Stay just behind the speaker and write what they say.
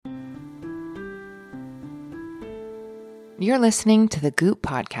You're listening to the Goop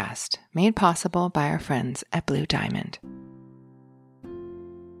Podcast, made possible by our friends at Blue Diamond.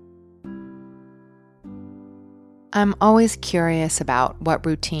 I'm always curious about what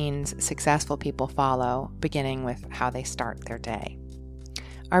routines successful people follow, beginning with how they start their day.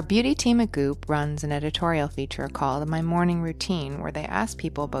 Our beauty team at Goop runs an editorial feature called My Morning Routine, where they ask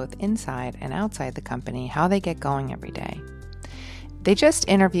people both inside and outside the company how they get going every day. They just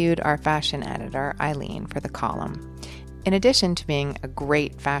interviewed our fashion editor, Eileen, for the column. In addition to being a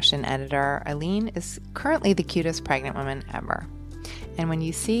great fashion editor, Eileen is currently the cutest pregnant woman ever. And when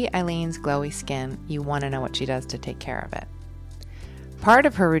you see Eileen's glowy skin, you want to know what she does to take care of it. Part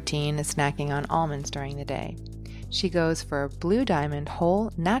of her routine is snacking on almonds during the day. She goes for Blue Diamond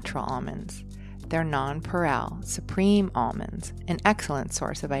whole natural almonds. They're non-Perel, supreme almonds, an excellent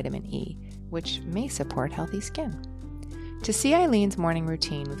source of vitamin E, which may support healthy skin. To see Eileen's morning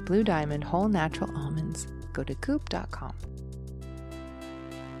routine with Blue Diamond whole natural almonds, go to goop.com.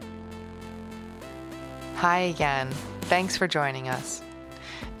 Hi again. Thanks for joining us.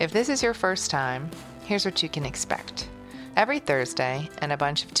 If this is your first time, here's what you can expect. Every Thursday and a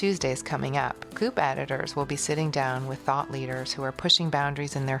bunch of Tuesdays coming up, Goop editors will be sitting down with thought leaders who are pushing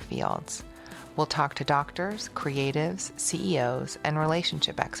boundaries in their fields. We'll talk to doctors, creatives, CEOs, and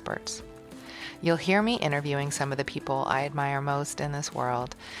relationship experts. You'll hear me interviewing some of the people I admire most in this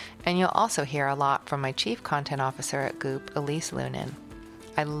world, and you'll also hear a lot from my Chief Content Officer at Goop, Elise Lunin.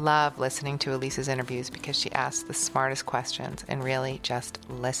 I love listening to Elise's interviews because she asks the smartest questions and really just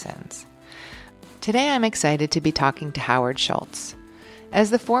listens. Today I'm excited to be talking to Howard Schultz. As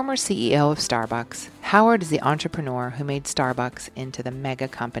the former CEO of Starbucks, Howard is the entrepreneur who made Starbucks into the mega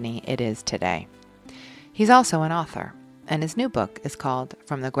company it is today. He's also an author, and his new book is called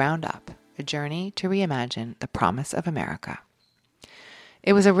From the Ground Up: A Journey to Reimagine the Promise of America.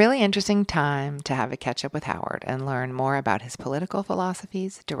 It was a really interesting time to have a catch-up with Howard and learn more about his political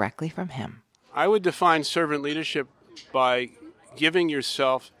philosophies directly from him. I would define servant leadership by giving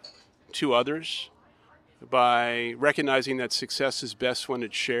yourself to others, by recognizing that success is best when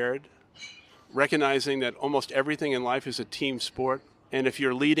it's shared, recognizing that almost everything in life is a team sport, and if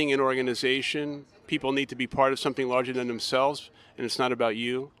you're leading an organization, people need to be part of something larger than themselves, and it's not about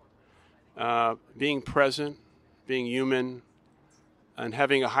you. Being present, being human, and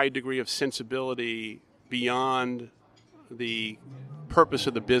having a high degree of sensibility beyond the purpose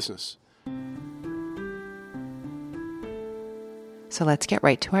of the business. So let's get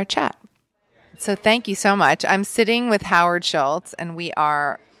right to our chat. So thank you so much. I'm sitting with Howard Schultz, and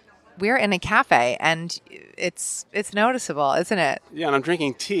we're in a cafe, and it's noticeable, isn't it? Yeah, and I'm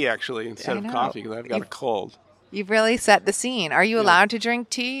drinking tea actually instead of coffee because I've got a cold. You've really set the scene. Are you allowed to drink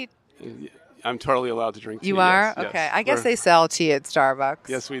tea? I'm totally allowed to drink tea. You are? Yes, okay. yes. I guess they sell tea at Starbucks.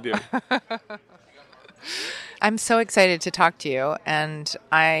 Yes, we do. I'm so excited to talk to you. And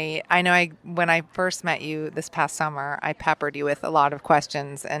I know when I first met you this past summer, I peppered you with a lot of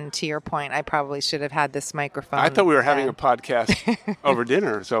questions. And to your point, I probably should have had this microphone. I thought we were having a podcast over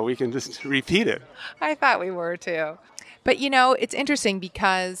dinner, so we can just repeat it. I thought we were too. But, it's interesting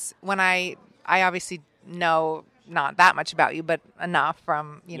because when I obviously know not that much about you, but enough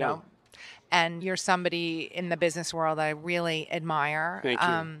from, know, and you're somebody in the business world that I really admire. Thank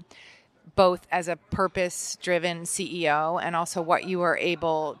you. Both as a purpose-driven CEO and also what you were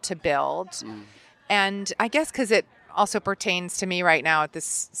able to build. And I guess because it also pertains to me right now at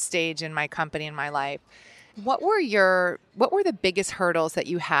this stage in my company and my life, what were the biggest hurdles that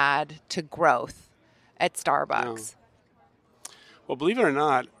you had to growth at Starbucks? Well, believe it or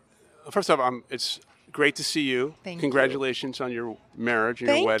not, first off, it's great to see you. Congratulations on your marriage and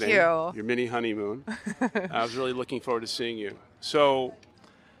your wedding. Thank you. Your mini honeymoon. I was really looking forward to seeing you. So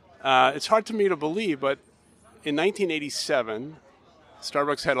it's hard for me to believe, but in 1987,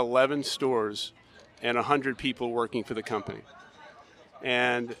 Starbucks had 11 stores and 100 people working for the company.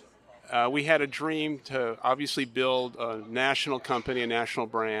 And we had a dream to obviously build a national company, a national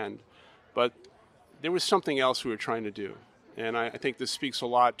brand, but there was something else we were trying to do. And I think this speaks a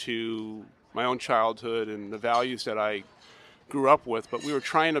lot to my own childhood and the values that I grew up with, but we were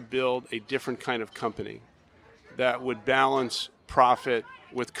trying to build a different kind of company that would balance profit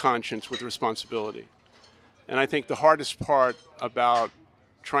with conscience, with responsibility. And I think the hardest part about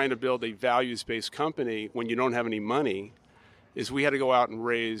trying to build a values-based company when you don't have any money is we had to go out and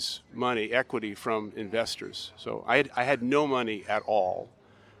raise money, equity from investors. So I had no money at all,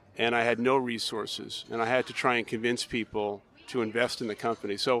 and I had no resources, and I had to try and convince people to invest in the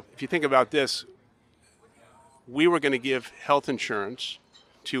company. So if you think about this, we were going to give health insurance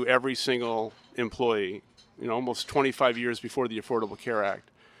to every single employee, almost 25 years before the Affordable Care Act,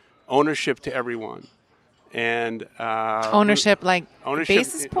 ownership to everyone. And ownership, like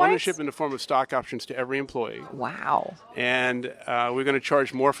basis points? Ownership in the form of stock options to every employee. Wow. And we're going to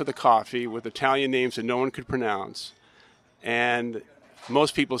charge more for the coffee with Italian names that no one could pronounce. And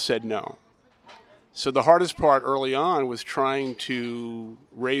most people said no. So the hardest part early on was trying to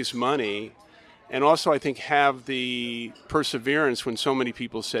raise money and also, I think, have the perseverance when so many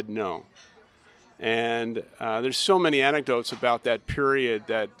people said no. And there's so many anecdotes about that period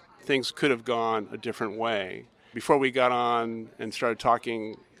that things could have gone a different way. Before we got on and started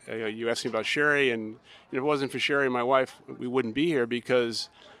talking, you asked me about Sherry, and if it wasn't for Sherry and my wife, we wouldn't be here because,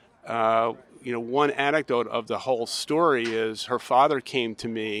 one anecdote of the whole story is her father came to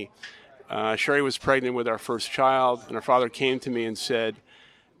me. Sherry was pregnant with our first child, and her father came to me and said,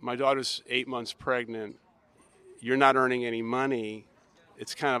 "My daughter's 8 months pregnant. You're not earning any money.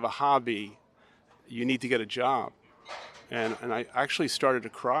 It's kind of a hobby. You need to get a job." And I actually started to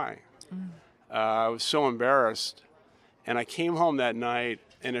cry. I was so embarrassed. And I came home that night,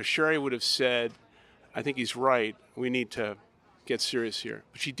 and if Sherry would have said, "I think he's right, we need to get serious here."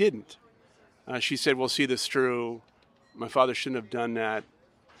 But she didn't. She said, "We'll see this through. My father shouldn't have done that."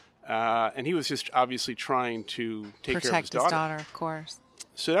 And he was just obviously trying to take care of his daughter. Protect his daughter, of course.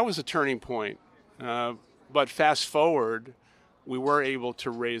 So that was a turning point. But fast forward, we were able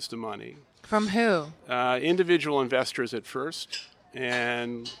to raise the money. From who? Individual investors at first,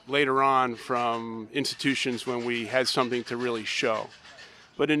 and later on from institutions when we had something to really show.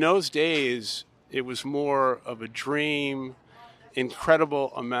 But in those days, it was more of a dream,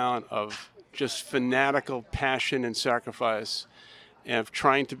 incredible amount of just fanatical passion and sacrifice of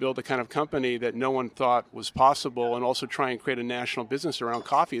trying to build a kind of company that no one thought was possible, and also try and create a national business around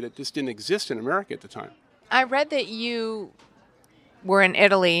coffee that just didn't exist in America at the time. I read that you were in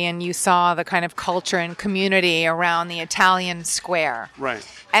Italy and you saw the kind of culture and community around the Italian square. Right.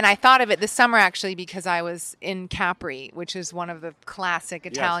 And I thought of it this summer actually because I was in Capri, which is one of the classic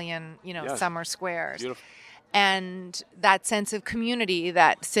Italian, summer squares. Beautiful. And that sense of community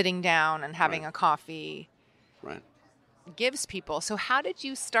that sitting down and having a coffee gives people. So how did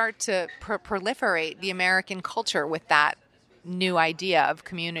you start to proliferate the American culture with that new idea of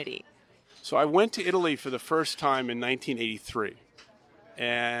community? So I went to Italy for the first time in 1983.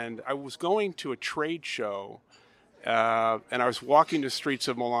 And I was going to a trade show, and I was walking the streets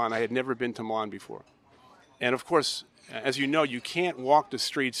of Milan. I had never been to Milan before. And of course, as you know, you can't walk the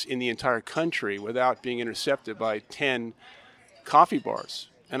streets in the entire country without being intercepted by 10 coffee bars.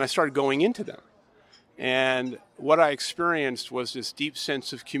 And I started going into them. And what I experienced was this deep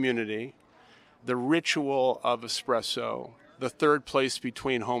sense of community, the ritual of espresso, the third place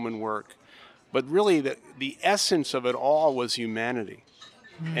between home and work. But really, the essence of it all was humanity.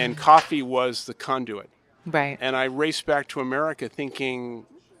 And coffee was the conduit. Right. And I raced back to America thinking,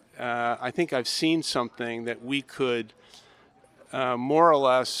 I think I've seen something that we could more or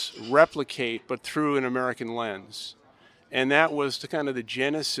less replicate, but through an American lens. And that was the kind of the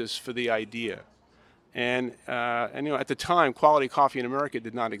genesis for the idea. And at the time, quality coffee in America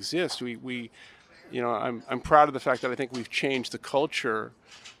did not exist. I'm proud of the fact that I think we've changed the culture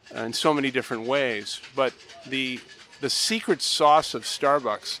in so many different ways. But the secret sauce of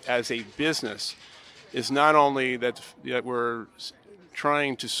Starbucks as a business is not only that we're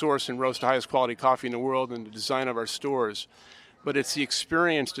trying to source and roast the highest quality coffee in the world and the design of our stores, but it's the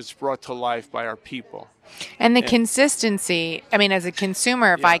experience that's brought to life by our people. And the consistency, as a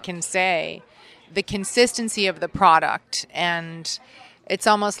consumer, if I can say, the consistency of the product. And it's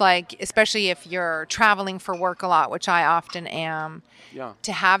almost like, especially if you're traveling for work a lot, which I often am,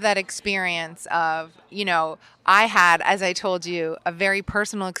 to have that experience of, I had, as I told you, a very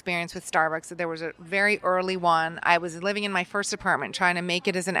personal experience with Starbucks. There was a very early one. I was living in my first apartment trying to make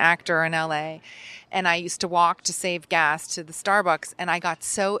it as an actor in LA. And I used to walk to save gas to the Starbucks. And I got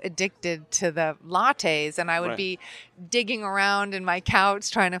so addicted to the lattes. And I would be digging around in my couch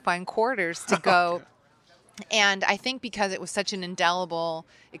trying to find quarters to go. And I think because it was such an indelible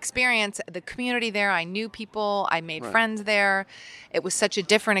experience, the community there, I knew people, I made friends there. It was such a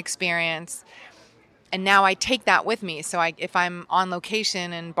different experience. And now I take that with me. So if I'm on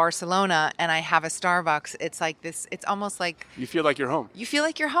location in Barcelona and I have a Starbucks, it's like this, it's almost like... You feel like you're home. You feel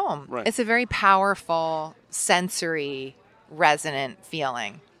like you're home. Right. It's a very powerful, sensory, resonant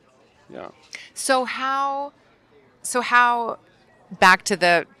feeling. Yeah. So how, back to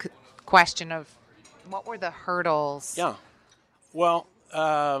the question of, what were the hurdles? Yeah. Well,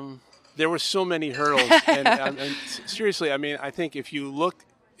 there were so many hurdles. and seriously, I think if you look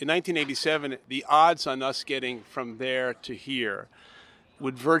in 1987, the odds on us getting from there to here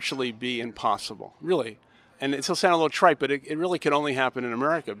would virtually be impossible, really. and it'll sound a little trite, but it really can only happen in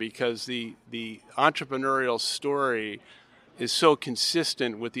America because the entrepreneurial story is so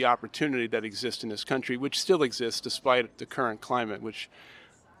consistent with the opportunity that exists in this country, which still exists despite the current climate, which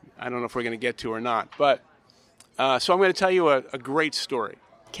I don't know if we're going to get to or not. But so I'm going to tell you a great story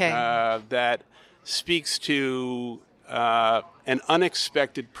that speaks to an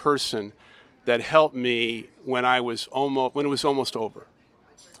unexpected person that helped me when it was almost over.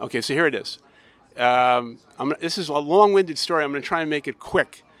 Okay, so here it is. This is a long-winded story. I'm going to try and make it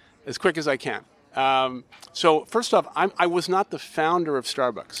as quick as I can. So first off, I was not the founder of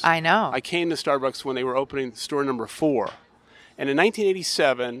Starbucks. I know. I came to Starbucks when they were opening store number 4. And in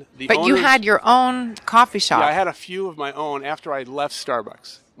 1987, But you had your own coffee shop. Yeah, I had a few of my own after I left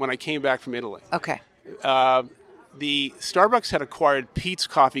Starbucks when I came back from Italy. Okay. The Starbucks had acquired Peet's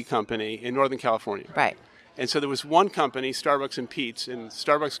Coffee Company in Northern California. Right. And so there was one company, Starbucks and Peet's, and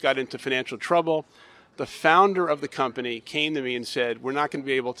Starbucks got into financial trouble. The founder of the company came to me and said, we're not going to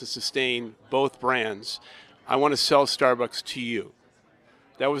be able to sustain both brands. I want to sell Starbucks to you.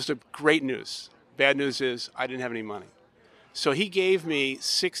 That was the great news. Bad news is I didn't have any money. So he gave me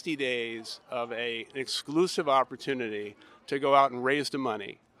 60 days of an exclusive opportunity to go out and raise the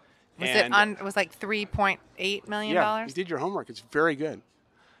money. It was like $3.8 million? Yeah, you did your homework. It's very good.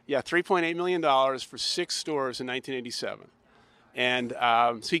 Yeah, $3.8 million for 6 stores in 1987. And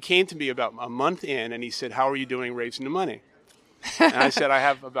so he came to me about a month in, and he said, how are you doing raising the money? And I said, I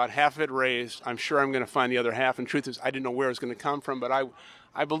have about half of it raised. I'm sure I'm going to find the other half. And truth is, I didn't know where it was going to come from, but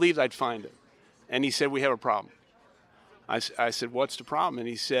I believed I'd find it. And he said, we have a problem. I said, what's the problem? And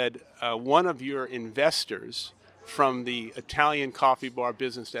he said, one of your investors from the Italian coffee bar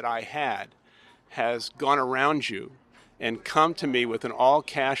business that I had has gone around you and come to me with an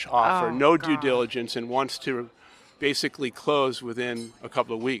all-cash offer, no due diligence, and wants to basically close within a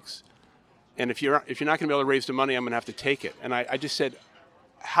couple of weeks. And if you're not going to be able to raise the money, I'm going to have to take it. And I just said,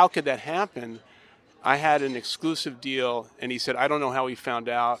 how could that happen? I had an exclusive deal, and he said, I don't know how he found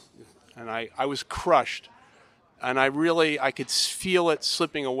out. And I was crushed. And I could feel it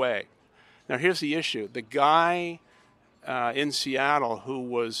slipping away. Now, here's the issue. The guy in Seattle who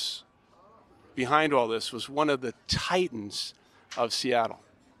was behind all this was one of the titans of Seattle.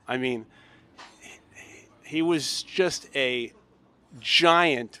 I mean, he was just a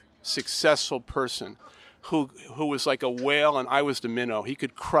giant, successful person who was like a whale, and I was the minnow. He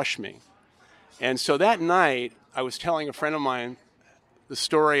could crush me. And so that night, I was telling a friend of mine the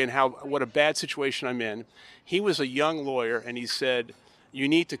story and what a bad situation I'm in. He was a young lawyer, and he said, you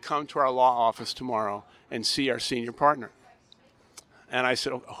need to come to our law office tomorrow and see our senior partner. And I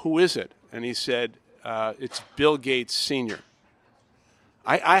said, who is it? And he said, it's Bill Gates Sr.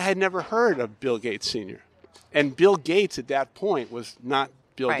 I had never heard of Bill Gates Sr. And Bill Gates at that point was not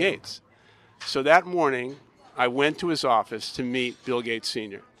Bill Gates. So that morning, I went to his office to meet Bill Gates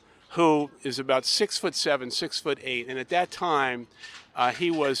Sr., who is about 6'7", 6'8", and at that time,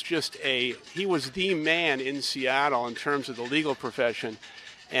 he was the man in Seattle in terms of the legal profession,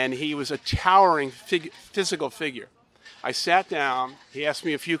 and he was a towering physical figure. I sat down. He asked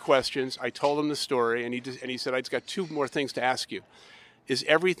me a few questions. I told him the story, and he said, I just got 2 more things to ask you. Is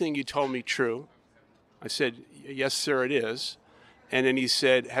everything you told me true? I said, yes, sir, it is. And then he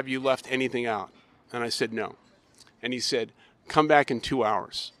said, have you left anything out? And I said, no. And he said, come back in 2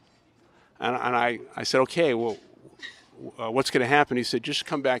 hours. And I said, okay, well, what's going to happen? He said, just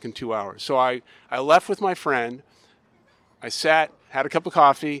come back in 2 hours. So I left with my friend. I sat, had a cup of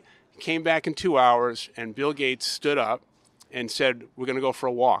coffee, came back in 2 hours, and Bill Gates stood up and said, we're going to go for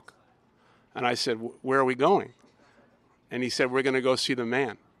a walk. And I said, where are we going? And he said, we're going to go see the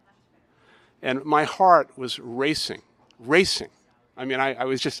man. And my heart was racing. I mean, I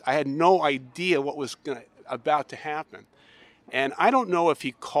had no idea what was about to happen. And I don't know if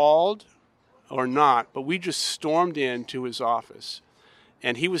he called or not, but we just stormed into his office.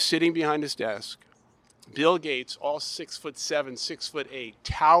 And he was sitting behind his desk. Bill Gates, all 6'7", 6'8",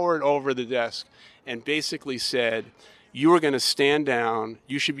 towered over the desk and basically said, you are going to stand down.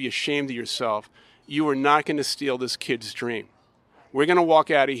 You should be ashamed of yourself. You are not going to steal this kid's dream. We're going to walk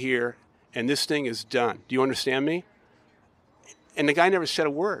out of here, and this thing is done. Do you understand me? And the guy never said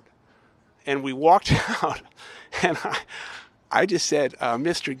a word. And we walked out, and I just said,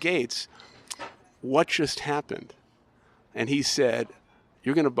 Mr. Gates, what just happened? And he said,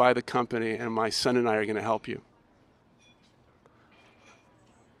 you're going to buy the company, and my son and I are going to help you.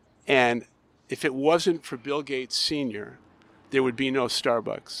 And if it wasn't for Bill Gates Sr., there would be no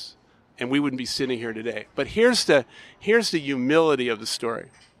Starbucks, and we wouldn't be sitting here today. But here's the humility of the story.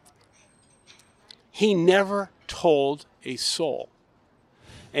 He never told a soul.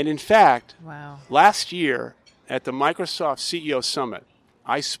 And in fact, Wow. last year at the Microsoft CEO Summit,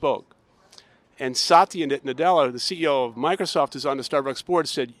 I spoke. And Satya Nadella, the CEO of Microsoft, who's on the Starbucks board,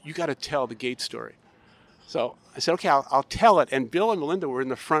 said, you got to tell the Gates story. So I said, okay, I'll tell it. And Bill and Melinda were in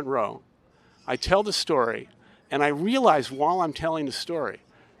the front row. I tell the story, and I realized while I'm telling the story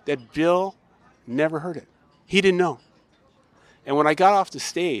that Bill never heard it. He didn't know. And when I got off the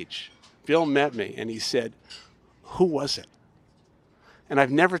stage, Bill met me, and he said, who was it? And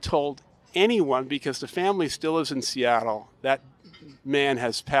I've never told anyone because the family still lives in Seattle. That man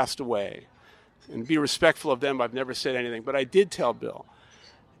has passed away. And to be respectful of them, I've never said anything. But I did tell Bill.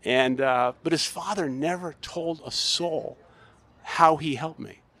 And but his father never told a soul how he helped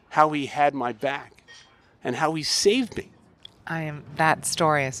me, how he had my back, and how he saved me. That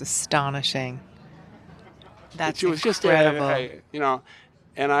story is astonishing. That's it was incredible.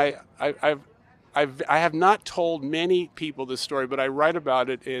 And I have not told many people this story, but I write about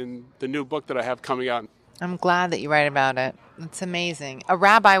it in the new book that I have coming out. I'm glad that you write about it. It's amazing. A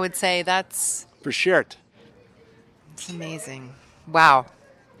rabbi would say that's... For sure. It's amazing. Wow.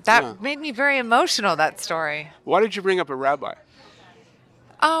 That made me very emotional, that story. Why did you bring up a rabbi?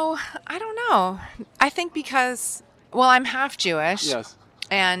 Oh, I don't know. I think because, well, I'm half Jewish. Yes.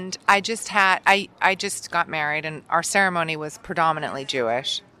 And I just got married, and our ceremony was predominantly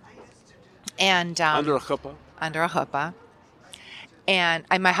Jewish. And Under a chuppah? Under a chuppah. And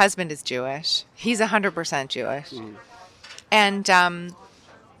my husband is Jewish. He's 100% Jewish. Mm.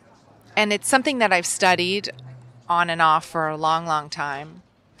 And it's something that I've studied on and off for a long, long time.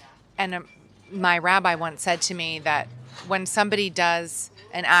 And my rabbi once said to me that when somebody does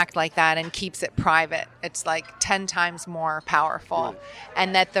an act like that and keeps it private, it's like 10 times more powerful. Right.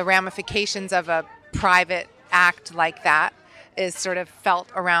 And that the ramifications of a private act like that is sort of felt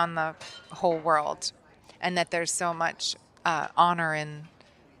around the whole world. And that there's so much honor in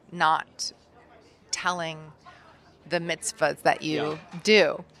not telling the mitzvahs that you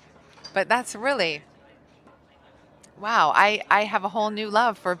do. But that's really... Wow, I have a whole new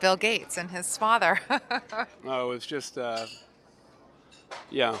love for Bill Gates and his father. Oh, it's just, Are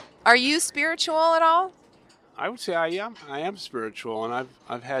you spiritual at all? I would say I am. I am spiritual, and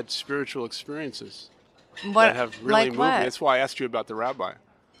I've had spiritual experiences that have really moved me. What? That's why I asked you about the rabbi.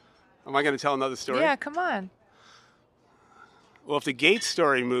 Am I going to tell another story? Yeah, come on. Well, if the Gates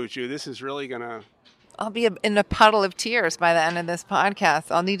story moves you, this is really going to... I'll be in a puddle of tears by the end of this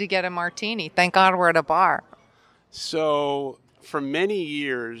podcast. I'll need to get a martini. Thank God we're at a bar. So for many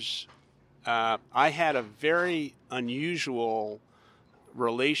years, I had a very unusual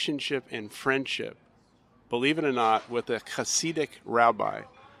relationship and friendship, believe it or not, with a Hasidic rabbi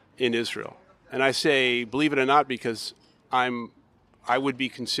in Israel. And I say, believe it or not, because I would be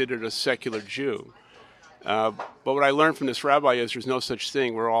considered a secular Jew. But what I learned from this rabbi is there's no such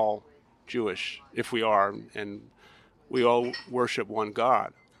thing. We're all Jewish, if we are, and we all worship one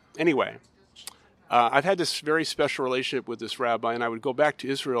God. Anyway, I've had this very special relationship with this rabbi, and I would go back to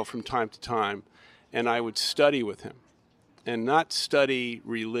Israel from time to time, and I would study with him. And not study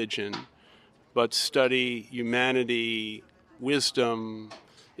religion, but study humanity, wisdom,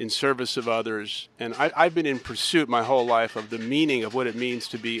 in service of others. And I've been in pursuit my whole life of the meaning of what it means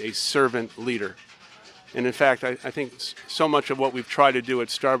to be a servant leader. And in fact, I think so much of what we've tried to do at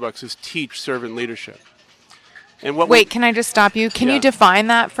Starbucks is teach servant leadership. And Wait, can I just stop you? Can you define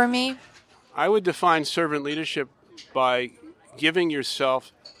that for me? I would define servant leadership by giving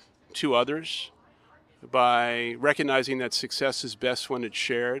yourself to others, by recognizing that success is best when it's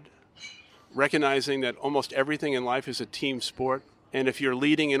shared, recognizing that almost everything in life is a team sport. And if you're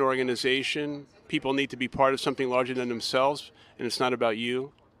leading an organization, people need to be part of something larger than themselves, and it's not about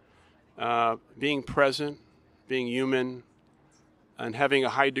you. Being present, being human, and having a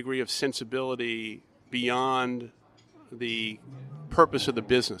high degree of sensibility beyond the purpose of the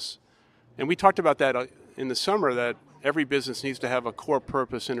business. And we talked about that in the summer, that every business needs to have a core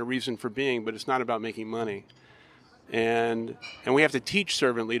purpose and a reason for being, but it's not about making money. And we have to teach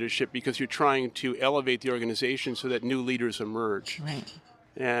servant leadership because you're trying to elevate the organization so that new leaders emerge. Right.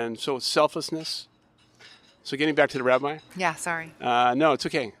 And so it's selflessness. So getting back to the rabbi. Yeah, sorry. No, it's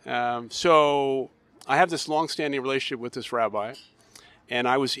okay. So I have this long-standing relationship with this rabbi, and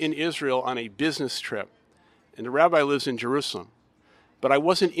I was in Israel on a business trip. And the rabbi lives in Jerusalem. But I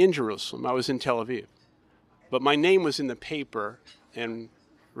wasn't in Jerusalem. I was in Tel Aviv. But my name was in the paper, and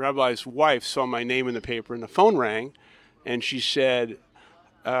the rabbi's wife saw my name in the paper, and the phone rang, and she said,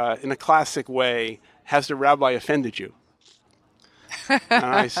 in a classic way, "Has the rabbi offended you?" And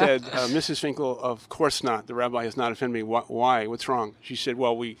I said, "Mrs. Finkel, of course not. The rabbi has not offended me. Why? What's wrong?" She said,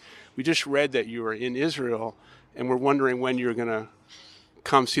 "Well, we just read that you were in Israel, and we're wondering when you're going to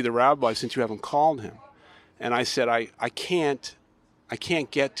come see the rabbi since you haven't called him?" And I said, I can't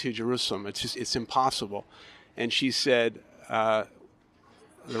get to Jerusalem. It's impossible. And she said, "The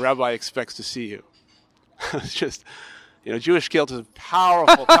rabbi expects to see you." It's just, Jewish guilt is a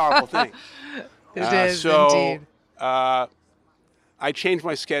powerful, powerful thing. It is, indeed. I changed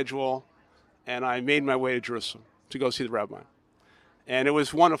my schedule, and I made my way to Jerusalem to go see the rabbi. And it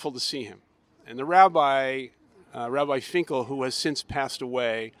was wonderful to see him. And the rabbi, Rabbi Finkel, who has since passed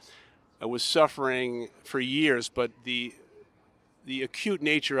away, was suffering for years, but the acute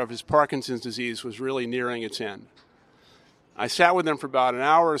nature of his Parkinson's disease was really nearing its end. I sat with him for about an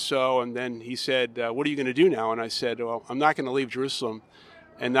hour or so, and then he said, "What are you going to do now?" And I said, "Well, I'm not going to leave Jerusalem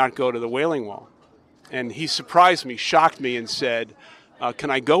and not go to the Wailing Wall." And he surprised me, shocked me, and said,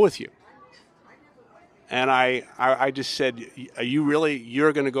 "Can I go with you?" And I just said, "Are you really,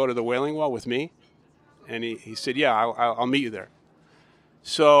 you're going to go to the Wailing Wall with me?" And he said, "Yeah, I'll meet you there."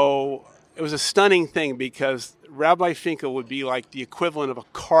 So it was a stunning thing because Rabbi Finkel would be like the equivalent of a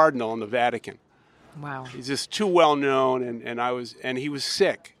cardinal in the Vatican. Wow. He's just too well known, and he was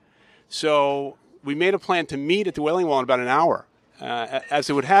sick. So we made a plan to meet at the Wailing Wall in about an hour. As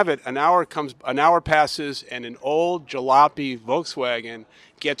it would have it, an hour passes, and an old jalopy Volkswagen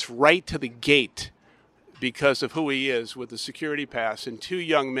gets right to the gate because of who he is with the security pass. And two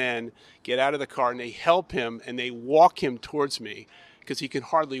young men get out of the car, and they help him, and they walk him towards me because he can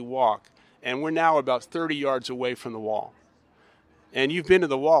hardly walk. And we're now about 30 yards away from the wall. And you've been to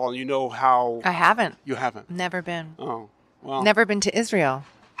the wall, and you know how... I haven't. You haven't? Never been. Oh, well... Never been to Israel.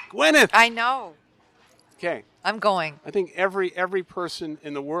 Gwyneth! I know. Okay. I'm going. I think every person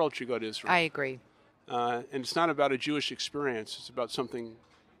in the world should go to Israel. I agree. And it's not about a Jewish experience. It's about something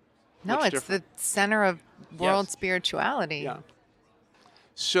much different. The center of world Yes. spirituality. Yeah.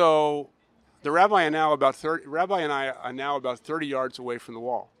 So the rabbi and I are now about 30 yards away from the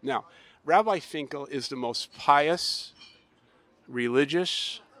wall. Now, Rabbi Finkel is the most pious,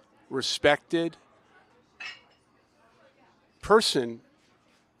 religious, respected person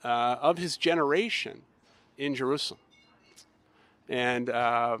of his generation in Jerusalem. And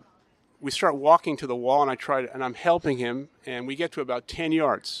we start walking to the wall, and I'm helping him, and we get to about 10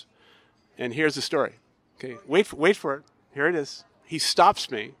 yards. And here's the story. Okay, wait for it. Here it is. He stops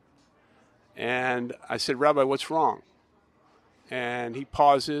me, and I said, "Rabbi, what's wrong?" And he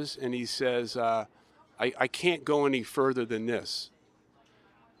pauses, and he says, I can't go any further than this.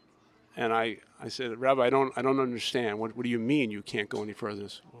 And I said, "Rabbi, I don't understand. What do you mean you can't go any further than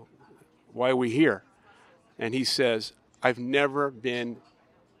this? Why are we here?" And he says, "I've never been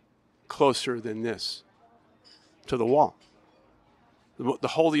closer than this to the wall, the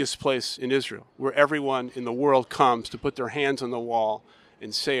holiest place in Israel, where everyone in the world comes to put their hands on the wall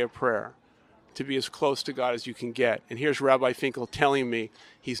and say a prayer, to be as close to God as you can get." And here's Rabbi Finkel telling me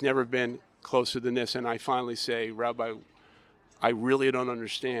he's never been closer than this. And I finally say, "Rabbi, I really don't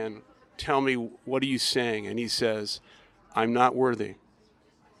understand. Tell me, what are you saying?" And he says, "I'm not worthy."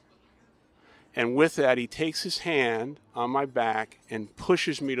 And with that, he takes his hand on my back and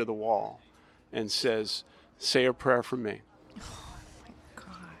pushes me to the wall and says, "Say a prayer for me." Oh, my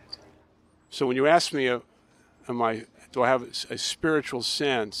God. So when you ask me, do I have a spiritual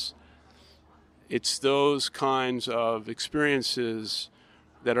sense, it's those kinds of experiences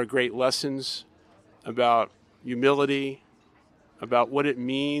that are great lessons about humility, about what it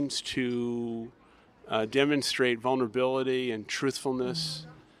means to demonstrate vulnerability and truthfulness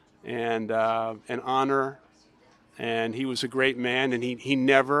and honor. And he was a great man, and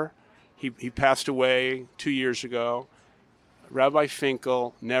he passed away 2 years ago. Rabbi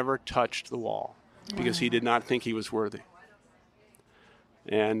Finkel never touched the wall because he did not think he was worthy.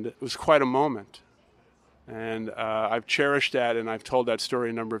 And it was quite a moment. And I've cherished that, and I've told that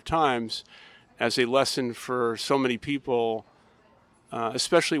story a number of times as a lesson for so many people,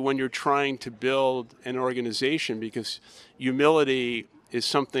 especially when you're trying to build an organization, because humility is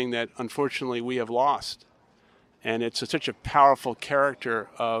something that unfortunately we have lost. And it's such a powerful character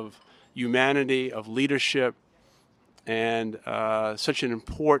of humanity, of leadership, and such an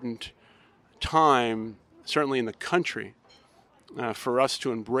important time, certainly in the country, for us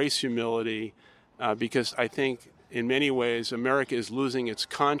to embrace humility, because I think in many ways America is losing its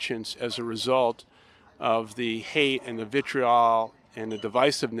conscience as a result of the hate and the vitriol and the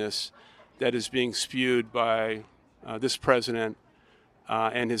divisiveness that is being spewed by this president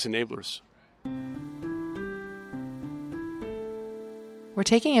and his enablers. We're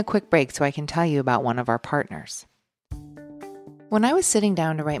taking a quick break so I can tell you about one of our partners. When I was sitting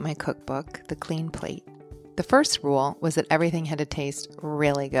down to write my cookbook, The Clean Plate, the first rule was that everything had to taste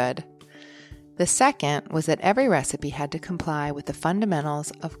really good. The second was that every recipe had to comply with the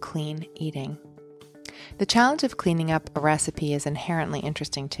fundamentals of clean eating. The challenge of cleaning up a recipe is inherently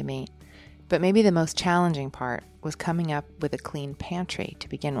interesting to me, but maybe the most challenging part was coming up with a clean pantry to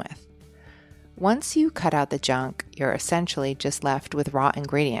begin with. Once you cut out the junk, you're essentially just left with raw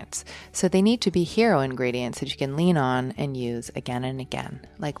ingredients, so they need to be hero ingredients that you can lean on and use again and again,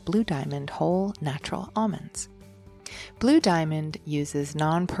 like Blue Diamond whole natural almonds. Blue Diamond uses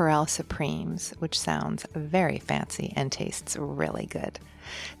nonpareil supremes, which sounds very fancy and tastes really good.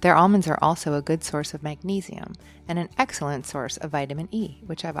 Their almonds are also a good source of magnesium and an excellent source of vitamin E,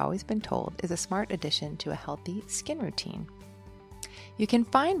 which I've always been told is a smart addition to a healthy skin routine. You can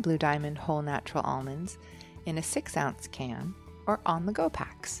find Blue Diamond whole natural almonds in a 6-ounce can or on-the-go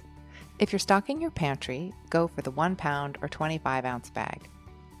packs. If you're stocking your pantry, go for the 1 pound or 25-ounce bag.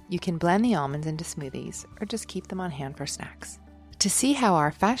 You can blend the almonds into smoothies or just keep them on hand for snacks. To see how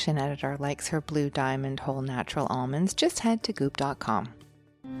our fashion editor likes her Blue Diamond whole natural almonds, just head to goop.com.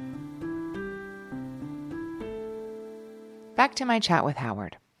 Back to my chat with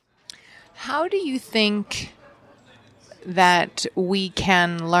Howard. How do you think that we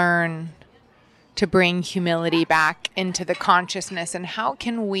can learn to bring humility back into the consciousness, and how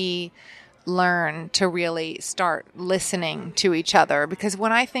can we learn to really start listening to each other? Because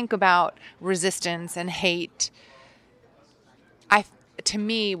when I think about resistance and hate, to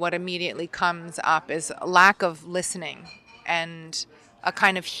me, what immediately comes up is a lack of listening and a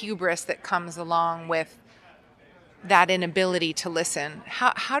kind of hubris that comes along with that inability to listen.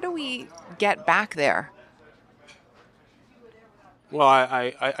 How do we get back there? Well,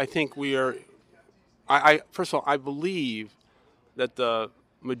 I think we are. First of all, I believe that the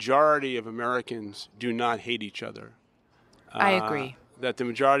majority of Americans do not hate each other. I agree. That the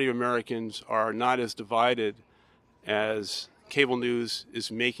majority of Americans are not as divided as cable news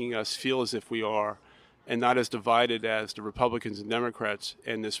is making us feel as if we are, and not as divided as the Republicans and Democrats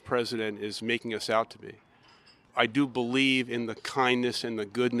and this president is making us out to be. I do believe in the kindness and the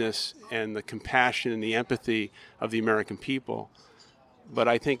goodness and the compassion and the empathy of the American people. But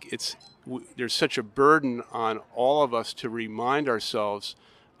I think there's such a burden on all of us to remind ourselves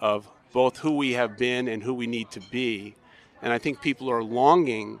of both who we have been and who we need to be. And I think people are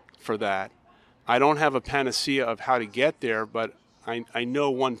longing for that. I don't have a panacea of how to get there, but I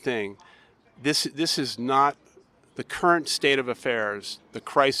know one thing. This is not the current state of affairs. The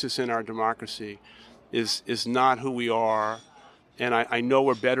crisis in our democracy is not who we are. And I know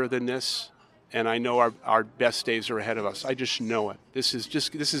we're better than this. And I know our best days are ahead of us. I just know it. This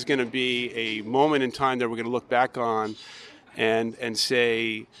is going to be a moment in time that we're going to look back on and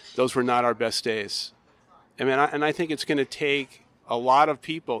say those were not our best days. And I think it's going to take a lot of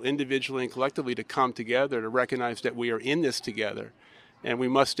people, individually and collectively, to come together to recognize that we are in this together, and we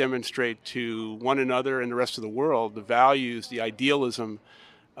must demonstrate to one another and the rest of the world the values, the idealism,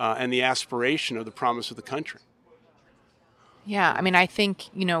 and the aspiration of the promise of the country. Yeah, I think,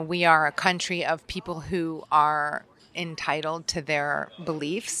 we are a country of people who are entitled to their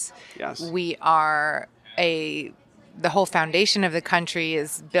beliefs. Yes. We are the whole foundation of the country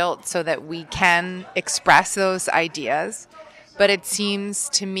is built so that we can express those ideas. But it seems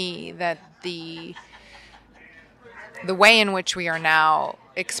to me that the way in which we are now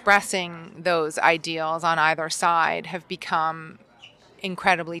expressing those ideals on either side have become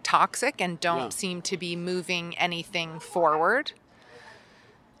incredibly toxic and don't seem to be moving anything forward.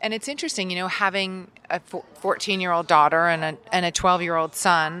 And it's interesting, having a 14-year-old daughter and a 12-year-old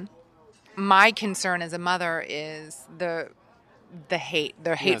son. My concern as a mother is the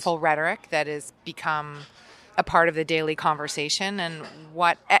hateful rhetoric that has become a part of the daily conversation, and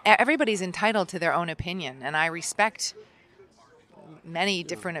what everybody's entitled to their own opinion, and I respect many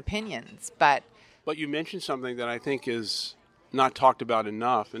different opinions, but you mentioned something that I think is not talked about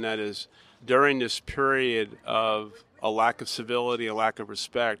enough, and that is during this period of a lack of civility, a lack of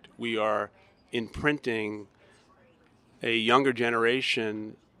respect, we are imprinting a younger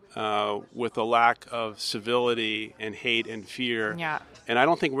generation with a lack of civility and hate and fear. Yeah. And I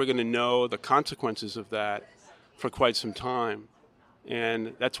don't think we're going to know the consequences of that for quite some time.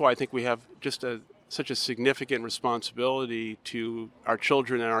 And that's why I think we have just such a significant responsibility to our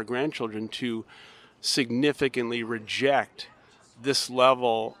children and our grandchildren to significantly reject this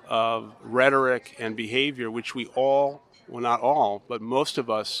level of rhetoric and behavior, which we all, well, not all, but most of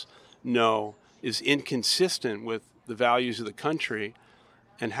us know is inconsistent with the values of the country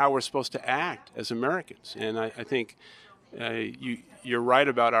and how we're supposed to act as Americans. And I think you're right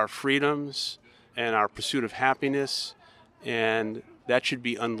about our freedoms and our pursuit of happiness, and that should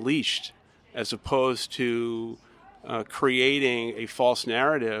be unleashed as opposed to creating a false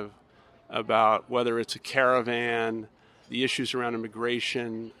narrative about whether it's a caravan, the issues around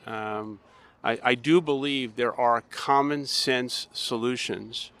immigration. I do believe there are common sense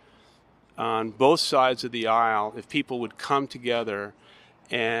solutions on both sides of the aisle if people would come together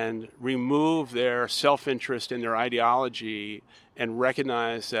and remove their self-interest and their ideology and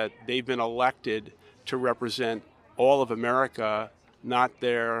recognize that they've been elected to represent all of America, not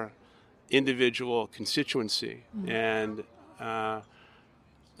their individual constituency. And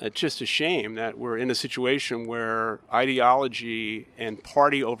it's just a shame that we're in a situation where ideology and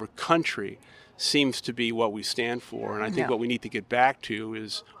party over country seems to be what we stand for. And I think what we need to get back to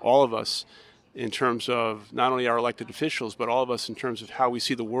is all of us, in terms of not only our elected officials, but all of us in terms of how we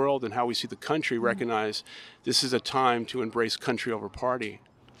see the world and how we see the country, recognize this is a time to embrace country over party.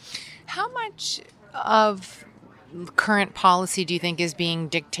 How much of current policy do you think is being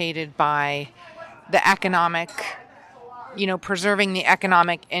dictated by the economic, preserving the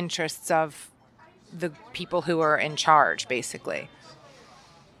economic interests of the people who are in charge, basically?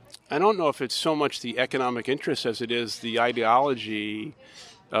 I don't know if it's so much the economic interest as it is the ideology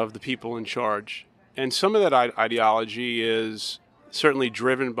of the people in charge. And some of that ideology is certainly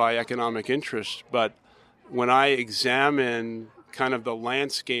driven by economic interest, but when I examine kind of the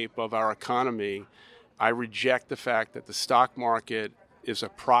landscape of our economy, I reject the fact that the stock market is a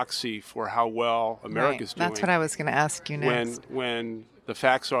proxy for how well America's doing. That's what I was going to ask you next. When the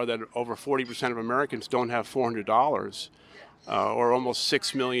facts are that over 40% of Americans don't have $400, or almost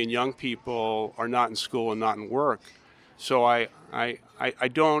 6 million young people are not in school and not in work. So I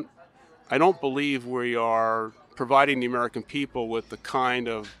don't believe we are providing the American people with the kind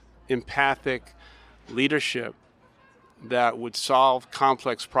of empathic leadership that would solve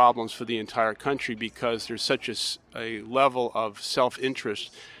complex problems for the entire country, because there's such a level of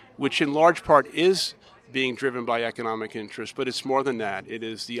self-interest, which in large part is being driven by economic interest, but it's more than that. It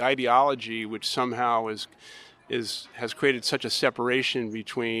is the ideology which somehow has created such a separation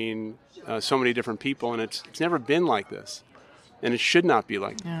between so many different people, and it's never been like this, and it should not be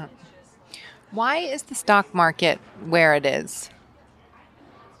like that. Why is the stock market where it is?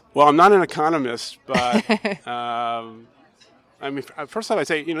 Well, I'm not an economist, but first off, I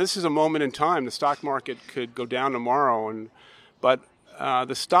say, this is a moment in time. The stock market could go down tomorrow, but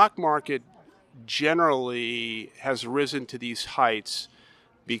the stock market generally has risen to these heights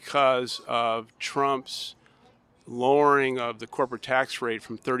because of Trump's lowering of the corporate tax rate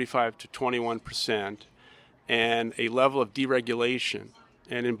from 35 to 21% and a level of deregulation.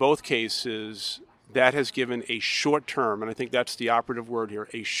 And in both cases, that has given a short-term, and I think that's the operative word here,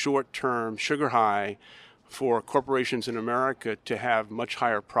 a short-term sugar high for corporations in America to have much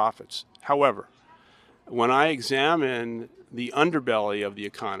higher profits. However, when I examine the underbelly of the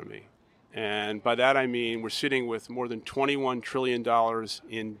economy, and by that I mean we're sitting with more than $21 trillion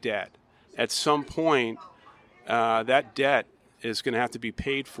in debt. At some point, that debt is going to have to be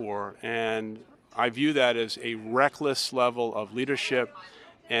paid for, and I view that as a reckless level of leadership,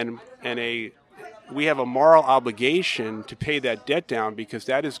 and we have a moral obligation to pay that debt down, because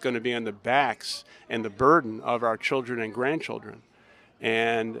that is going to be on the backs and the burden of our children and grandchildren.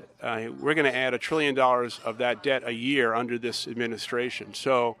 And we're going to add $1 trillion of that debt a year under this administration.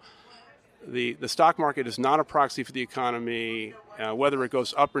 So the stock market is not a proxy for the economy. Whether it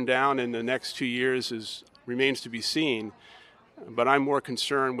goes up and down in the next 2 years remains to be seen. But I'm more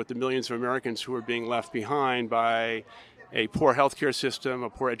concerned with the millions of Americans who are being left behind by a poor healthcare system, a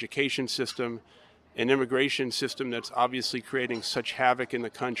poor education system, an immigration system that's obviously creating such havoc in the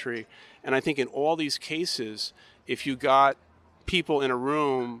country. And I think in all these cases, if you got people in a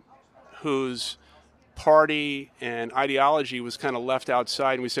room whose party and ideology was kind of left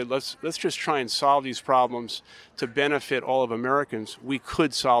outside, and we said, let's just try and solve these problems to benefit all of Americans, we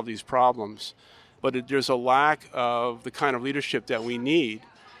could solve these problems. But there's a lack of the kind of leadership that we need,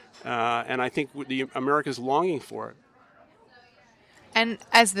 and I think America's longing for it. And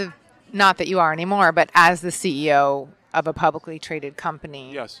not that you are anymore, but as the CEO of a publicly traded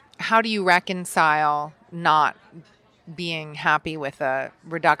company, yes, how do you reconcile not being happy with a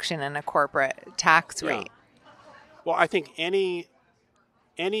reduction in a corporate tax rate? Well, I think any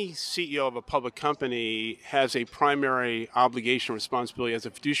CEO of a public company has a primary obligation, responsibility as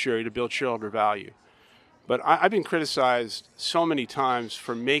a fiduciary to build shareholder value. But I've been criticized so many times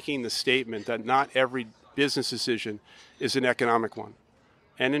for making the statement that not every business decision is an economic one.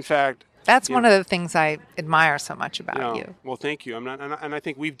 And in fact, that's one of the things I admire so much about you. Well, thank you. And I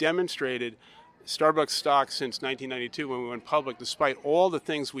think we've demonstrated Starbucks stock since 1992 when we went public, despite all the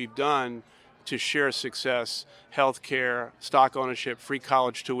things we've done to share success, healthcare, stock ownership, free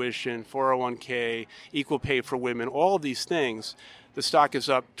college tuition, 401k, equal pay for women, all of these things, the stock is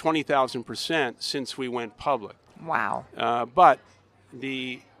up 20,000% since we went public. Wow. But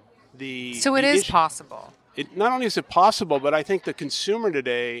So it is possible. Not only is it possible, but I think the consumer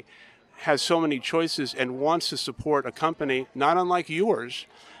today has so many choices and wants to support a company, not unlike yours,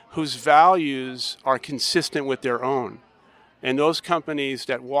 whose values are consistent with their own. And those companies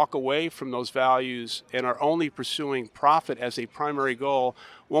that walk away from those values and are only pursuing profit as a primary goal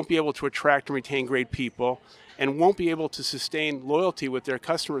won't be able to attract and retain great people and won't be able to sustain loyalty with their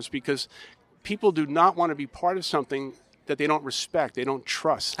customers, because people do not want to be part of something that they don't respect, they don't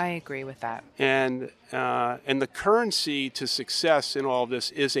trust. I agree with that. And the currency to success in all of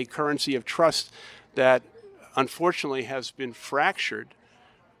this is a currency of trust that unfortunately has been fractured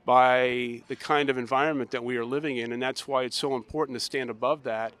by the kind of environment that we are living in, and that's why it's so important to stand above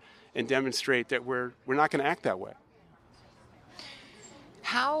that and demonstrate that we're not going to act that way.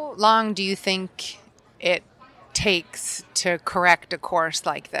 How long do you think it takes to correct a course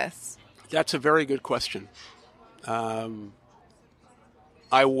like this? That's a very good question. I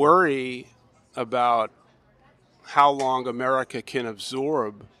worry about how long America can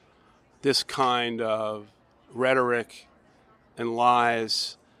absorb this kind of rhetoric and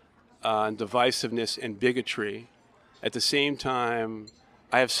lies and divisiveness and bigotry. At the same time,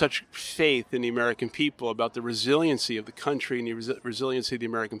 I have such faith in the American people about the resiliency of the country and the resiliency of the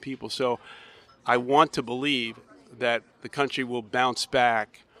American people. So I want to believe that the country will bounce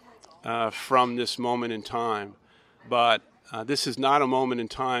back from this moment in time. But this is not a moment in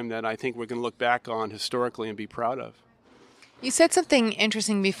time that I think we're going to look back on historically and be proud of. You said something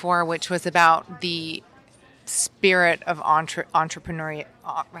interesting before, which was about the spirit of entrepreneurial.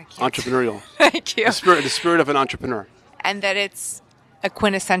 Entrepreneurial. Thank you. The spirit of an entrepreneur. And that it's a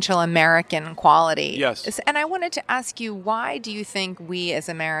quintessential American quality. Yes. And I wanted to ask you, why do you think we as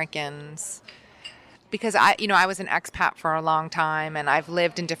Americans, because I was an expat for a long time and I've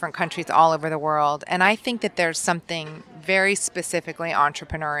lived in different countries all over the world, and I think that there's something very specifically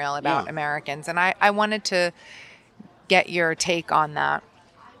entrepreneurial about Americans, and I wanted to get your take on that.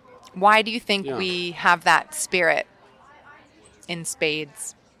 Why do you think we have that spirit in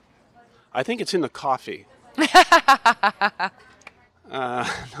spades? I think it's in the coffee.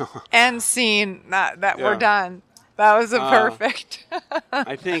 No. And scene. That we're done. That was a perfect.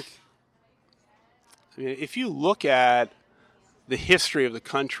 I mean, if you look at the history of the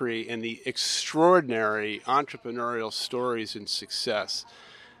country and the extraordinary entrepreneurial stories and success,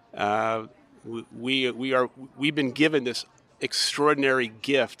 we've been given this extraordinary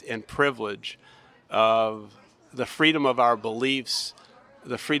gift and privilege of the freedom of our beliefs,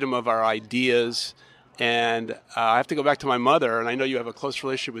 the freedom of our ideas. And I have to go back to my mother, and I know you have a close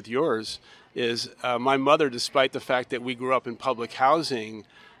relationship with yours, is my mother, despite the fact that we grew up in public housing,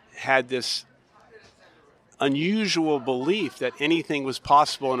 had this unusual belief that anything was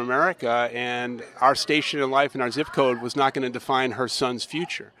possible in America, and our station in life and our zip code was not going to define her son's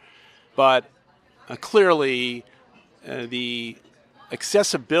future. But clearly, the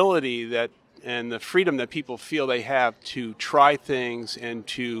accessibility that and the freedom that people feel they have to try things and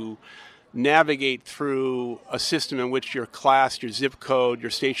to navigate through a system in which your class, your zip code,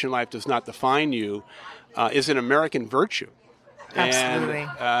 your station in life does not define you is an American virtue. Absolutely.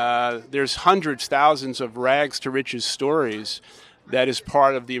 And there's hundreds, thousands of rags to riches stories that is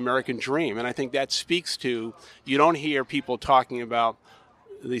part of the American dream. And I think that speaks to, you don't hear people talking about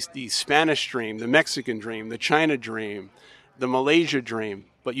the Spanish dream, the Mexican dream, the China dream, the Malaysia dream.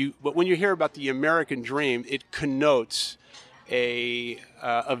 But when you hear about the American dream, it connotes a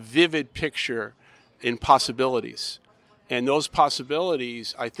vivid picture in possibilities. And those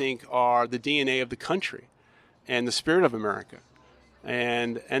possibilities, I think, are the DNA of the country and the spirit of America.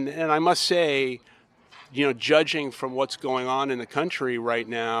 And I must say, judging from what's going on in the country right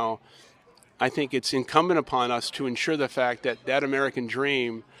now, I think it's incumbent upon us to ensure the fact that that American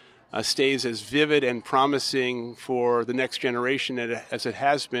dream stays as vivid and promising for the next generation as it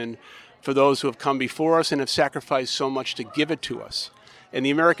has been for those who have come before us and have sacrificed so much to give it to us. And the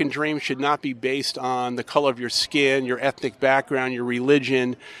American dream should not be based on the color of your skin, your ethnic background, your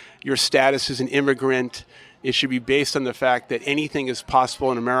religion, your status as an immigrant. It should be based on the fact that anything is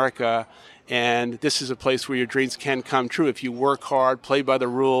possible in America, and this is a place where your dreams can come true if you work hard, play by the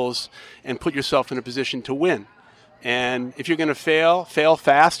rules, and put yourself in a position to win. And if you're going to fail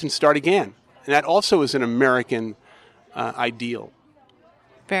fast and start again. And that also is an American ideal.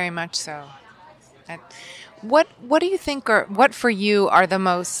 Very much so. What do you think what for you are the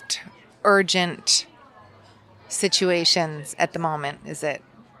most urgent situations at the moment? Is it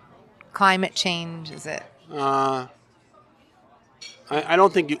climate change? Is it? I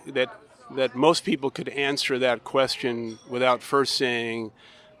don't think that most people could answer that question without first saying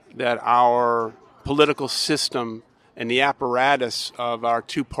that our political system and the apparatus of our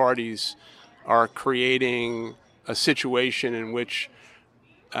two parties are creating a situation in which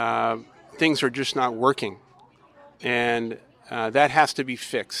things are just not working. And that has to be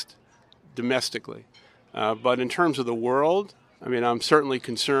fixed domestically. But in terms of the world, I mean, I'm certainly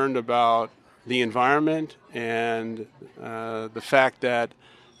concerned about the environment and the fact that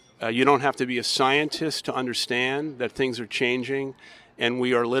you don't have to be a scientist to understand that things are changing, and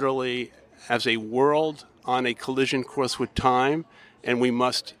we are literally, as a world, on a collision course with time, and we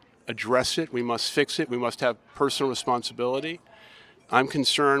must address it, we must fix it, we must have personal responsibility. I'm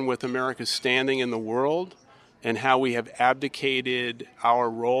concerned with America's standing in the world and how we have abdicated our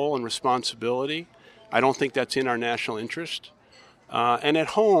role and responsibility. I don't think that's in our national interest. And at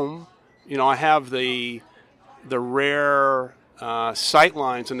home, you know, I have the rare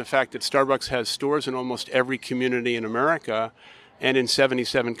sightlines on the fact that Starbucks has stores in almost every community in America and in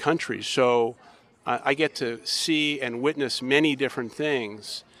 77 countries. So I get to see and witness many different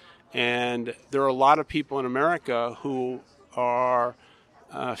things. And there are a lot of people in America who are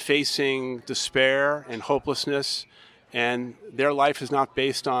facing despair and hopelessness, and their life is not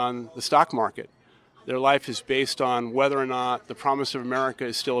based on the stock market. Their life is based on whether or not the promise of America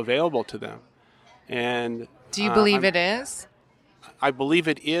is still available to them. And do you believe it is? I believe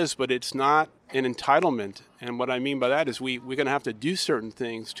it is, but it's not an entitlement. And what I mean by that is we're going to have to do certain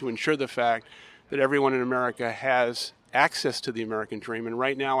things to ensure the fact that everyone in America has access to the American dream. And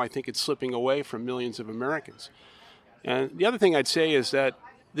right now, I think it's slipping away from millions of Americans. And the other thing I'd say is that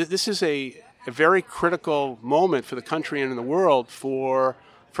this is a very critical moment for the country and in the world for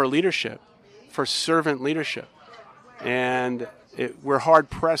leadership, for servant leadership. And we're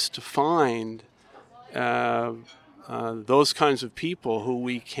hard-pressed to find those kinds of people who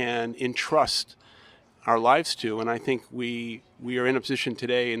we can entrust our lives to. And I think we are in a position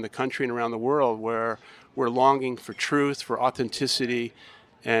today in the country and around the world where we're longing for truth, for authenticity,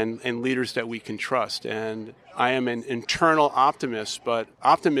 and leaders that we can trust. And I am an internal optimist, but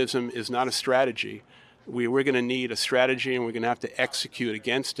optimism is not a strategy. We're going to need a strategy, and we're going to have to execute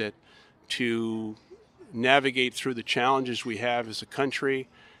against it to navigate through the challenges we have as a country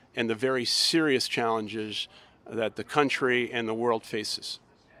and the very serious challenges that the country and the world faces.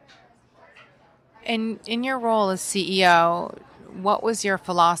 In your role as CEO, what was your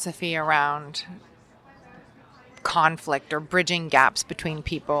philosophy around conflict or bridging gaps between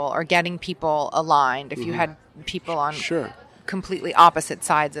people or getting people aligned if you had people on completely opposite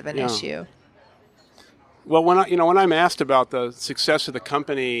sides of an issue? Well, when I'm asked about the success of the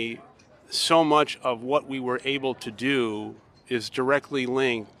company, so much of what we were able to do is directly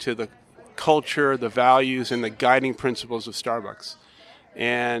linked to the culture, the values, and the guiding principles of Starbucks.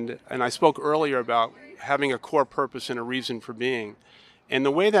 And I spoke earlier about having a core purpose and a reason for being. And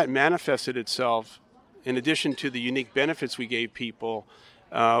the way that manifested itself, in addition to the unique benefits we gave people,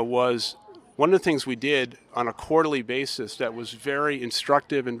 was one of the things we did on a quarterly basis that was very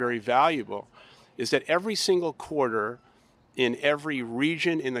instructive and very valuable is that every single quarter in every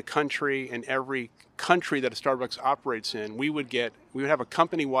region in the country and every country that a Starbucks operates in, we would have a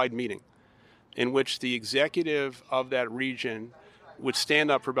company-wide meeting in which the executive of that region would stand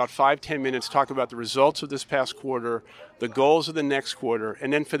up for about 5-10 minutes, talk about the results of this past quarter, the goals of the next quarter,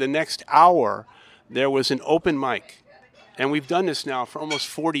 and then for the next hour, there was an open mic. And we've done this now for almost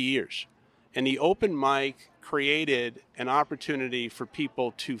 40 years. And the open mic created an opportunity for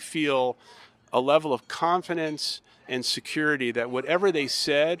people to feel a level of confidence and security that whatever they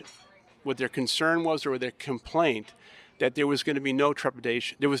said, what their concern was or their complaint, that there was going to be no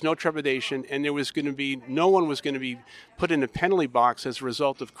trepidation. There was no trepidation, and no one was going to be put in a penalty box as a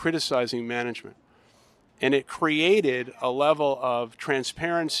result of criticizing management. And it created a level of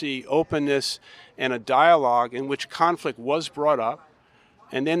transparency, openness, and a dialogue in which conflict was brought up.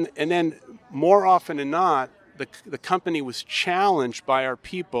 And then more often than not, the company was challenged by our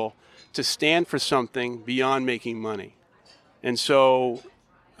people to stand for something beyond making money. And so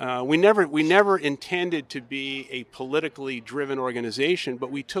we never intended to be a politically driven organization,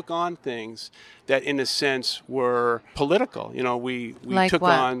 but we took on things that, in a sense, were political. You know, we took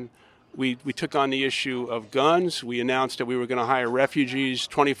on the issue of guns. We announced that we were going to hire refugees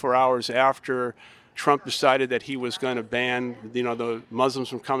 24 hours after Trump decided that he was going to ban, the Muslims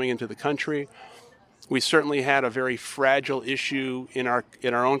from coming into the country. We certainly had a very fragile issue in our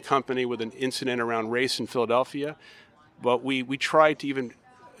own company with an incident around race in Philadelphia, but we tried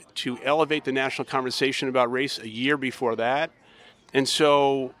to elevate the national conversation about race a year before that. And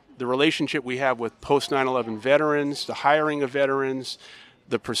so the relationship we have with post 9/11 veterans, the hiring of veterans,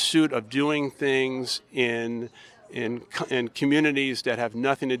 the pursuit of doing things in communities that have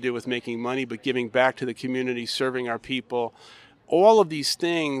nothing to do with making money, but giving back to the community, serving our people. All of these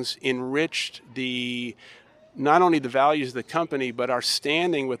things enriched not only the values of the company, but our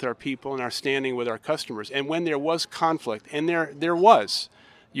standing with our people and our standing with our customers. And when there was conflict, and there was,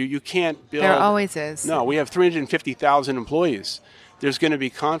 you can't build. There always is. No, we have 350,000 employees. There's going to be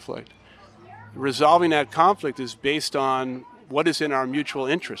conflict. Resolving that conflict is based on what is in our mutual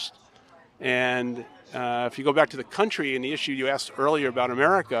interest. And if you go back to the country and the issue you asked earlier about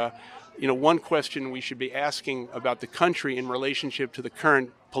America, one question we should be asking about the country in relationship to the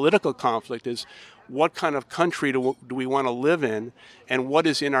current political conflict is, what kind of country do we want to live in, and what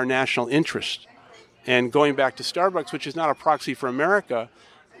is in our national interest? And going back to Starbucks, which is not a proxy for America,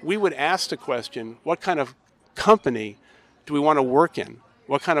 we would ask the question, what kind of company do we want to work in?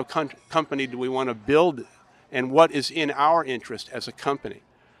 What kind of company do we want to build, and what is in our interest as a company?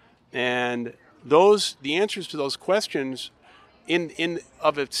 And the answers to those questions in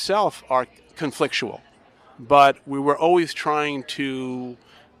of itself are conflictual. But we were always trying to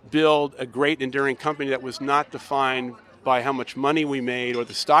build a great enduring company that was not defined by how much money we made or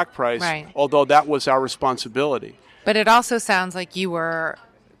the stock price, right, although that was our responsibility. But it also sounds like you were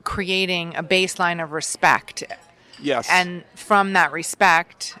creating a baseline of respect. Yes. And from that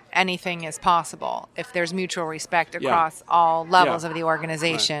respect, anything is possible if there's mutual respect across all levels of the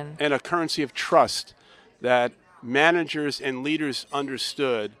organization. Right. And a currency of trust that managers and leaders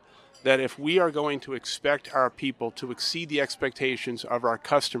understood that if we are going to expect our people to exceed the expectations of our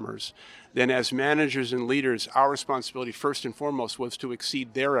customers, then as managers and leaders, our responsibility first and foremost was to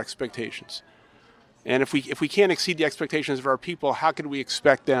exceed their expectations. And if we can't exceed the expectations of our people, how could we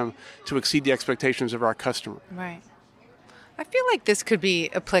expect them to exceed the expectations of our customer? Right. I feel like this could be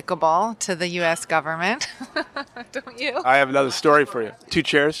applicable to the U.S. government, don't you? I have another story for you. 2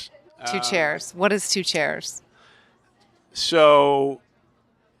 chairs. 2 chairs. What is 2 chairs? So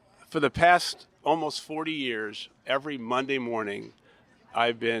for the past almost 40 years, every Monday morning,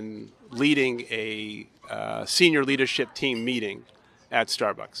 I've been leading a senior leadership team meeting at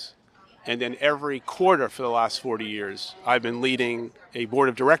Starbucks. And then every quarter for the last 40 years, I've been leading a board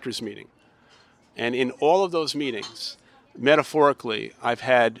of directors meeting. And in all of those meetings, metaphorically, I've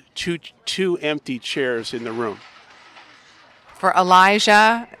had two empty chairs in the room. For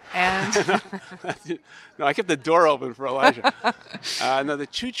Elijah and... No, I kept the door open for Elijah. No, the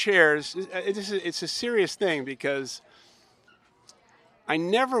 2 chairs, it's a serious thing because I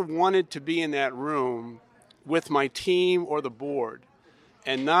never wanted to be in that room with my team or the board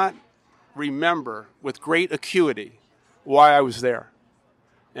and not remember with great acuity why I was there.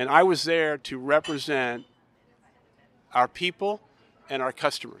 And I was there to represent our people and our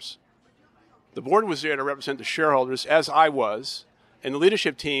customers. The board was there to represent the shareholders, as I was, and the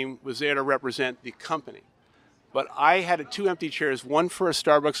leadership team was there to represent the company. But I had 2 empty chairs, one for a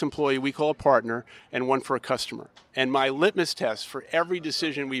Starbucks employee we call a partner, and one for a customer. And my litmus test for every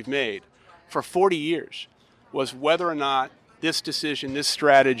decision we've made for 40 years was whether or not this decision, this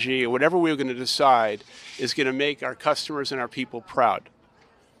strategy, or whatever we were going to decide is going to make our customers and our people proud.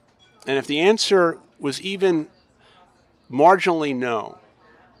 And if the answer was even marginally no,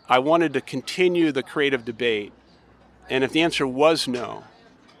 I wanted to continue the creative debate. And if the answer was no,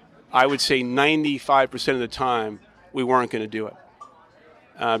 I would say 95% of the time we weren't going to do it.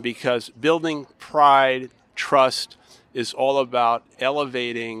 Because building pride, trust is all about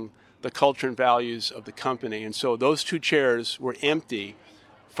elevating the culture and values of the company. And so those 2 chairs were empty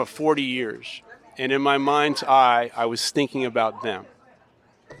for 40 years. And in my mind's eye, I was thinking about them.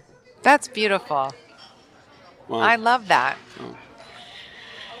 That's beautiful. Well, I love that. Oh.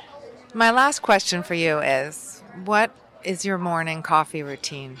 My last question for you is, what is your morning coffee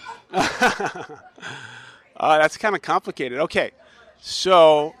routine? That's kind of complicated. Okay,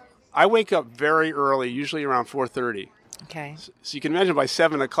 so I wake up very early, usually around 4:30. Okay. So you can imagine by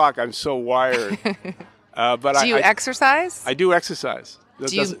 7 o'clock I'm so wired. But do you exercise? I do exercise.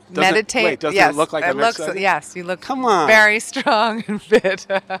 Do you meditate? Wait, doesn't it look like I'm exercising? Yes, you look Come on. very strong and fit.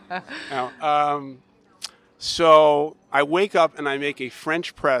 No, so I wake up and I make a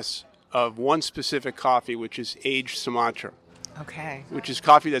French press of one specific coffee, which is aged Sumatra. Okay. Which is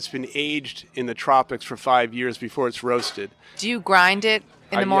coffee that's been aged in the tropics for 5 years before it's roasted. Do you grind it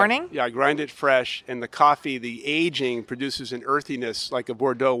in the morning? Yeah, I grind it fresh, and the coffee, the aging, produces an earthiness like a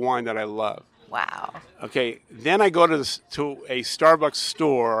Bordeaux wine that I love. Wow. Okay, then I go to a Starbucks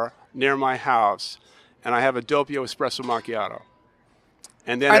store near my house, and I have a Doppio espresso macchiato.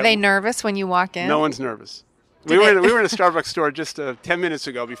 And then Are they nervous when you walk in? No one's nervous. We were in a Starbucks store just 10 minutes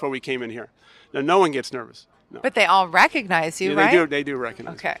ago before we came in here. Now, no one gets nervous. No. But they all recognize you, Yeah, right? They do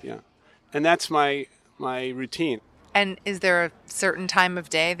recognize. Okay. Me, yeah. And that's my routine. And is there a certain time of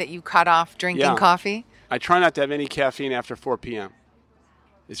day that you cut off drinking coffee? I try not to have any caffeine after 4 p.m.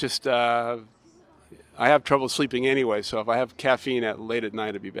 It's just I have trouble sleeping anyway, so if I have caffeine late at night,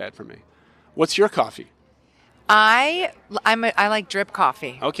 it'd be bad for me. What's your coffee? I like drip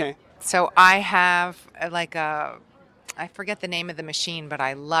coffee. Okay. So I have I forget the name of the machine, but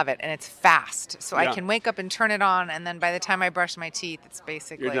I love it, and it's fast. So I can wake up and turn it on, and then by the time I brush my teeth, it's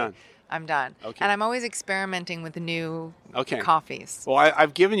basically... You're done. I'm done. Okay. And I'm always experimenting with new coffees. Well,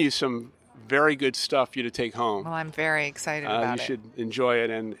 I've given you some very good stuff for you to take home. Well, I'm very excited about it. You should enjoy it,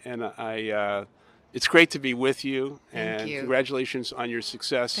 and it's great to be with you. Thank you. Congratulations on your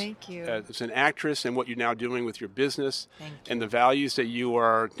success. Thank you. As an actress and what you're now doing with your business. Thank you. And the values that you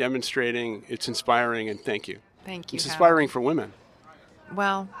are demonstrating. It's inspiring, and thank you. Thank you. It's inspiring for women.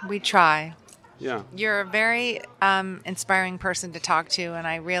 Well, we try. Yeah. You're a very inspiring person to talk to, and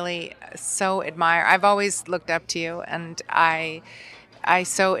I really so admire. I've always looked up to you, and I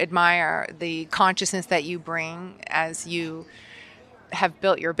so admire the consciousness that you bring as you have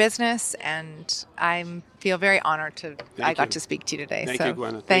built your business, and I feel very honored I got to speak to you today. Thank you,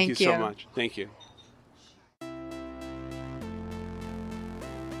 Gwyneth. Thank you so much. Thank you.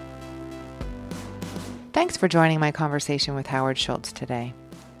 Thanks for joining my conversation with Howard Schultz today.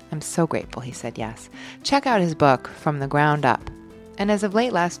 I'm so grateful he said yes. Check out his book, From the Ground Up. And as of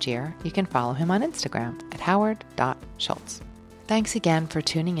late last year, you can follow him on Instagram at howard.schultz. Thanks again for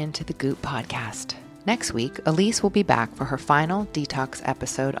tuning in to the Goop podcast. Next week, Elise will be back for her final detox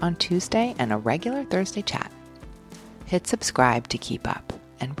episode on Tuesday and a regular Thursday chat. Hit subscribe to keep up,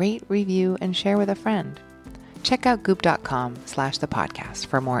 and rate, review, and share with a friend. Check out goop.com/the podcast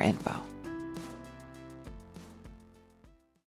for more info.